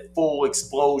with that full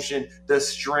explosion, the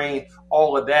strength,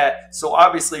 all of that. So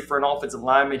obviously for an offensive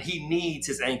lineman, he needs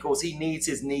his ankles, he needs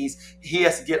his knees. He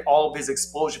has to get all of his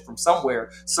explosion from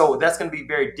somewhere. So that's going to be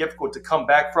very difficult to come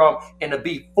back from and to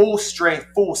be full strength,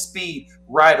 full speed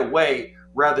right away,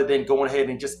 rather than going ahead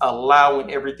and just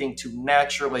allowing everything to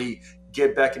naturally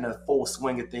get back into the full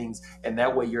swing of things. And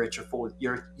that way you're at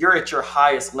your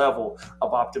highest level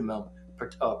of optimum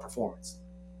performance.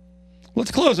 Let's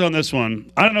close on this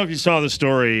one. I don't know if you saw the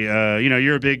story.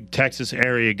 You're a big Texas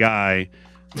area guy.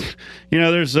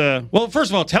 There's well,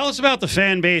 first of all, tell us about the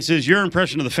fan bases, your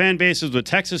impression of the fan bases with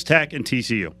Texas Tech and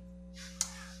TCU.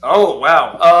 Oh,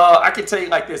 wow. I can tell you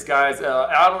like this, guys.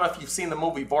 I don't know if you've seen the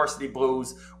movie Varsity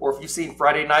Blues or if you've seen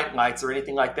Friday Night Lights or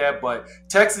anything like that, but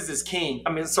Texas is king.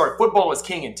 Football is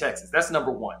king in Texas. That's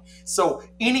number one. So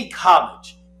any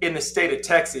college in the state of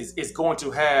Texas is going to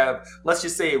have, let's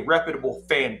just say, a reputable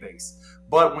fan base.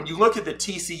 But when you look at the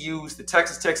TCUs, the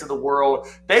Texas Techs of the world,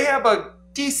 they have a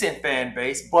decent fan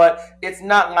base, but it's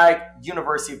not like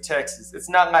University of Texas. It's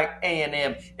not like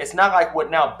A&M. It's not like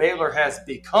what now Baylor has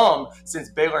become,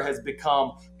 since Baylor has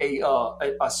become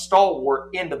a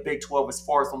stalwart in the Big 12 as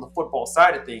far as on the football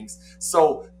side of things.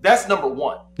 So that's number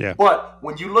one. Yeah. But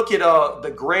when you look at the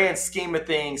grand scheme of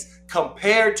things,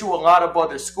 compared to a lot of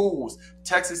other schools,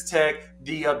 Texas Tech,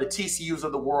 the TCUs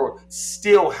of the world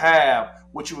still have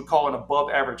what you would call an above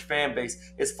average fan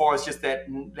base as far as just that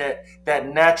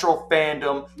natural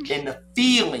fandom and the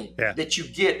feeling that you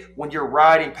get when you're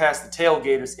riding past the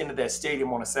tailgaters into that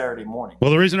stadium on a Saturday morning.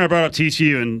 Well, the reason I brought up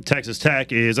TCU and Texas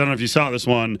Tech is, I don't know if you saw this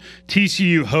one,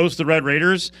 TCU hosts the Red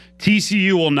Raiders.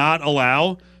 TCU will not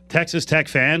allow Texas Tech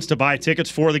fans to buy tickets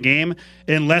for the game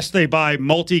unless they buy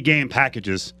multi-game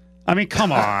packages. I mean,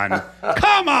 come on.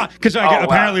 Come on. Because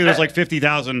apparently there's like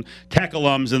 50,000 Tech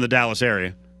alums in the Dallas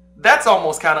area. That's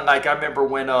almost kind of like, I remember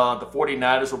when the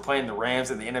 49ers were playing the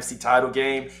Rams in the NFC title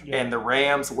game, and the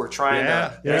Rams were trying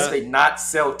to basically not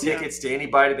sell tickets to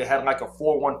anybody that had like a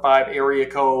 415 area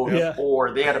code,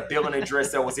 or they had a billing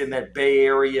address that was in that Bay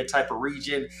Area type of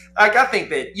region. Like, I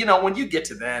think that, when you get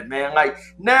to that, man, like,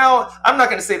 now, I'm not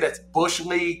going to say that's Bush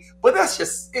League, but that's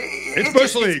just, it's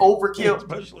Bush League. It's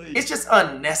overkill. It's just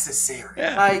unnecessary.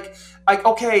 Yeah. Like,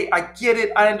 okay, I get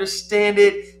it. I understand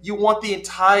it. You want the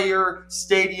entire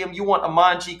stadium. You want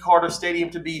Amon G. Carter Stadium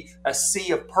to be a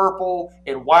sea of purple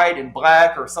and white and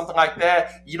black or something like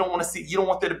that. You don't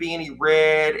want there to be any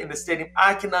red in the stadium.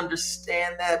 I can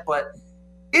understand that, but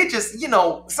it just,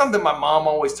 something my mom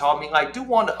always taught me, like, do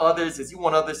unto others as you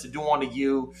want others to do unto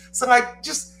you. So, like,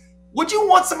 just, would you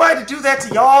want somebody to do that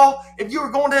to y'all if you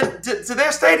were going to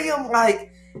their stadium?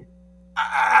 Like,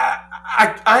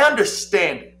 I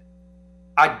understand it.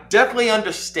 I definitely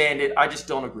understand it. I just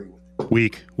don't agree with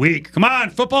it. Weak. Come on.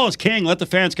 Football is king. Let the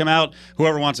fans come out.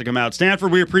 Whoever wants to come out.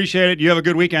 Stanford, we appreciate it. You have a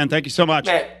good weekend. Thank you so much.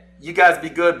 Man, you guys be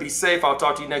good. Be safe. I'll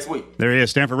talk to you next week. There he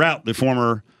is, Stanford Routt, the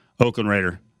former Oakland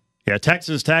Raider. Yeah,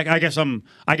 Texas Tech. I guess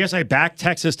I back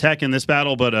Texas Tech in this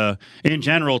battle, but in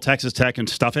general, Texas Tech can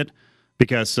stuff it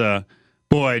because,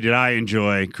 boy, did I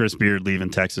enjoy Chris Beard leaving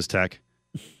Texas Tech.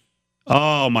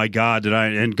 Oh, my God,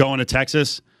 and going to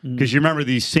Texas. Because you remember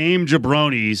these same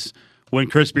jabronis when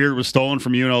Chris Beard was stolen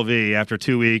from UNLV after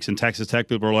 2 weeks, and Texas Tech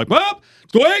people were like, well,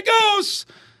 it's the way it goes.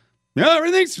 Yeah,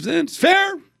 it's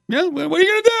fair. Yeah, what are you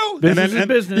going to do? Business is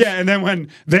business. Yeah, and then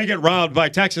when they get robbed by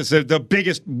Texas, the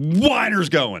biggest whiners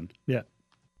going. Yeah.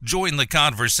 Join the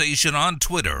conversation on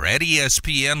Twitter at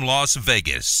ESPN Las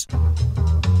Vegas.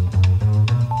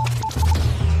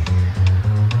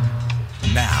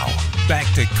 Now, back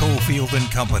to Cofield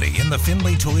and Company in the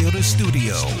Findlay Toyota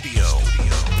studio.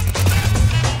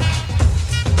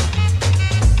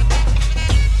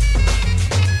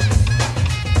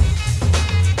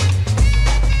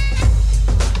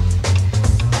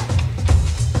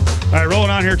 All right, rolling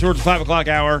on here towards the 5 o'clock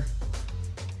hour.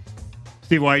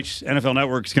 Steve Wyche, NFL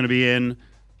Network, is going to be in.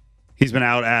 He's been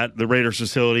out at the Raiders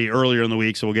facility earlier in the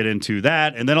week, so we'll get into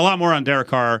that. And then a lot more on Derek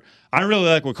Carr. I really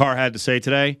like what Carr had to say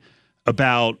today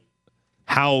about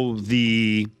how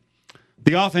the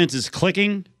offense is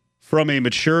clicking from a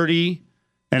maturity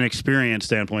and experience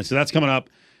standpoint. So that's coming up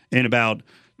in about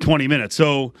 20 minutes.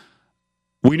 So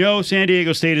we know San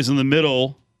Diego State is in the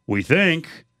middle, we think,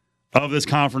 of this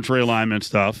conference realignment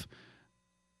stuff.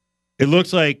 It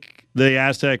looks like the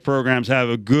Aztec programs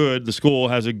the school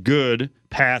has a good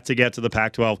path to get to the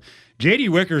Pac-12. J.D.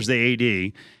 Wicker's the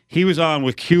AD. He was on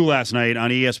with Q last night on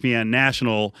ESPN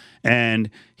National, and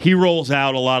he rolls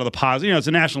out a lot of the positives. It's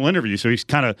a national interview, so he's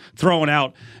kind of throwing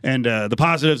out and the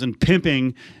positives and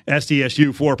pimping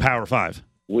SDSU for Power 5.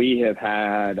 We have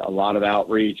had a lot of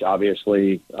outreach.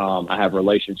 Obviously, I have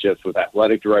relationships with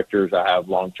athletic directors. I have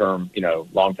long-time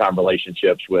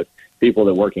relationships with people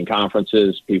that work in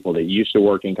conferences, people that used to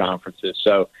work in conferences.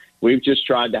 So we've just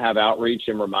tried to have outreach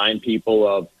and remind people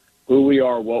of who we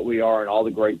are, what we are, and all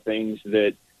the great things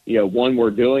that, one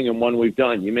we're doing and one we've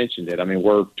done. You mentioned it. I mean,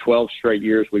 we're 12 straight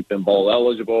years we've been bowl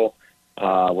eligible.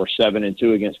 We're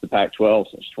 7-2 against the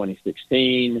Pac-12 since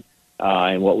 2016.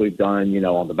 And what we've done,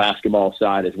 on the basketball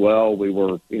side as well, we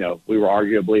were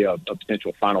arguably a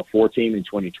potential Final Four team in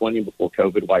 2020 before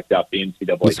COVID wiped out the NCAA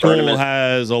tournament. The school tournament.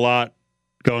 has a lot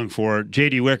going for it.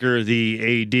 J.D. Wicker,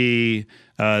 the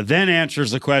AD, then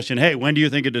answers the question, hey, when do you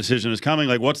think a decision is coming?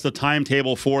 Like, what's the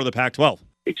timetable for the Pac-12?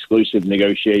 Exclusive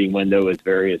negotiating window, as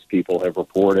various people have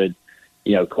reported,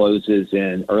 closes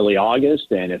in early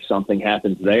August. And if something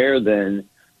happens there, then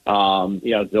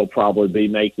they'll probably be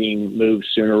making moves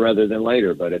sooner rather than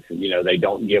later. But if, they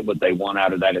don't get what they want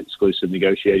out of that exclusive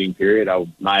negotiating period,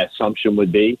 my assumption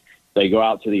would be they go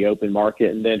out to the open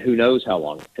market, and then who knows how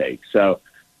long it takes. So,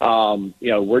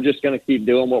 we're just going to keep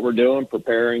doing what we're doing,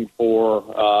 preparing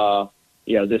for,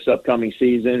 this upcoming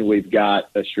season. We've got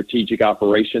a strategic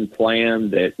operation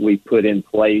plan that we put in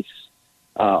place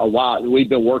we've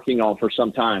been working on for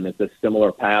some time. It's a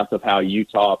similar path of how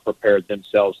Utah prepared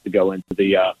themselves to go into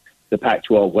the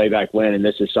Pac-12 way back when, and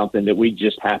this is something that we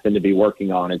just happen to be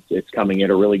working on. It's coming at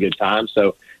a really good time,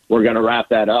 so we're going to wrap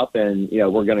that up, and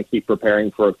we're going to keep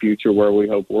preparing for a future where we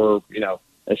hope we're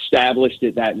established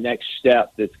at that next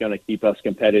step that's going to keep us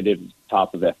competitive at the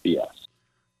top of FBS.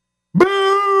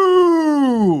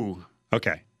 Boo!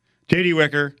 Okay, J.D.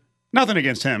 Wicker, nothing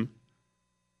against him.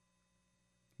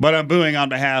 But I'm booing on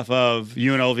behalf of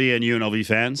UNLV and UNLV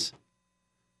fans.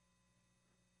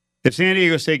 If San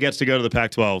Diego State gets to go to the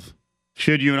Pac-12,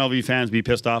 should UNLV fans be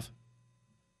pissed off?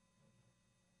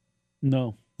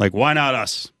 No. Like, why not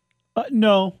us?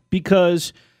 No,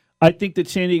 because I think that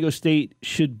San Diego State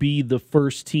should be the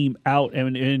first team out.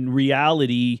 And in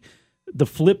reality, the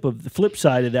flip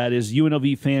side of that is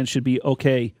UNLV fans should be,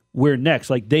 okay, we're next.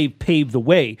 Like, they've paved the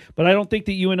way. But I don't think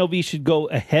that UNLV should go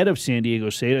ahead of San Diego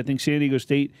State. I think San Diego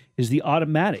State is the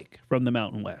automatic from the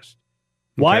Mountain West.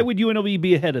 Okay. Why would UNLV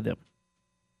be ahead of them?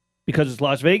 Because it's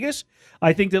Las Vegas?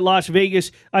 I think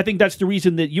that's the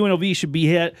reason that UNLV should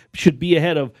be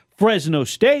ahead of Fresno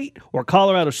State or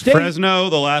Colorado State. Fresno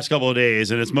the last couple of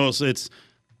days, and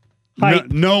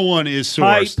no one is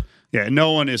sourced. Hype. Yeah,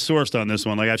 no one is sourced on this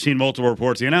one. Like, I've seen multiple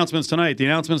reports. The announcements tonight.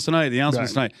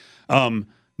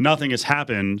 Nothing has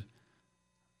happened.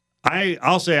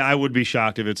 I'll say I would be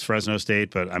shocked if it's Fresno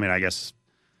State, but I mean, I guess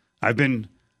I've been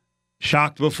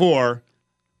shocked before.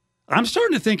 I'm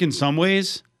starting to think in some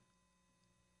ways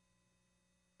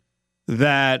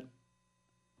that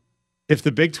if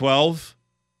the Big 12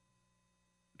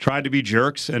 tried to be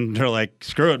jerks and they're like,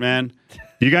 screw it, man,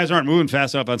 you guys aren't moving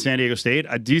fast enough on San Diego State,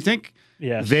 do you think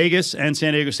Vegas and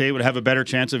San Diego State would have a better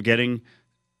chance of getting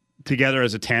together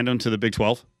as a tandem to the Big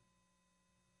 12?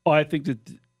 Oh, I think that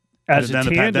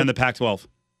than the Pac-12.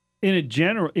 In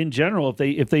general,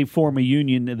 if they form a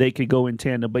union, they could go in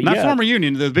tandem. But form a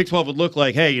union. The Big 12 would look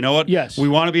like, hey, you know what? Yes, we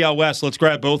want to be out west. Let's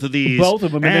grab both of these. Both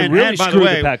of them, and really by screw the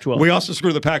way, the Pac-12. We also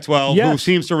screw the Pac-12, who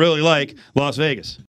seems to really like Las Vegas.